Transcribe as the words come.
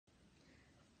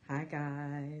Hi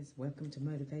guys, welcome to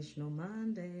Motivational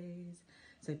Mondays.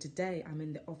 So today I'm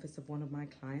in the office of one of my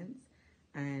clients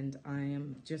and I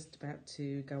am just about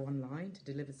to go online to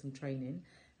deliver some training,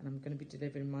 and I'm going to be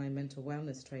delivering my mental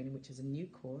wellness training, which is a new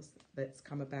course that's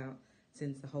come about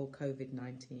since the whole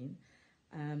COVID-19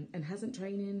 and hasn't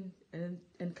training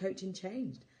and coaching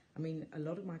changed. I mean, a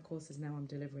lot of my courses now I'm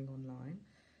delivering online,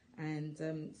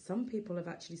 and some people have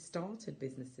actually started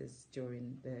businesses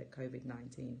during the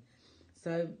COVID-19.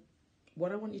 So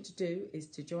what I want you to do is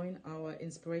to join our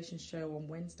inspiration show on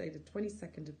Wednesday the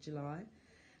 22nd of July,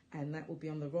 and that will be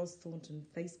on the Ros Thornton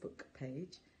Facebook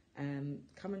page.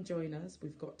 Come and join us.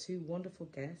 We've got two wonderful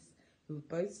guests who have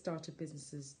both started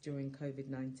businesses during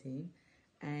COVID-19,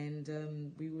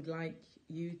 and we would like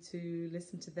you to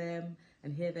listen to them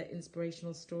and hear their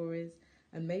inspirational stories,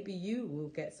 and maybe you will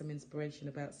get some inspiration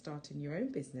about starting your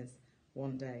own business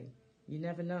one day. You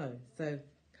never know. So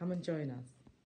come and join us.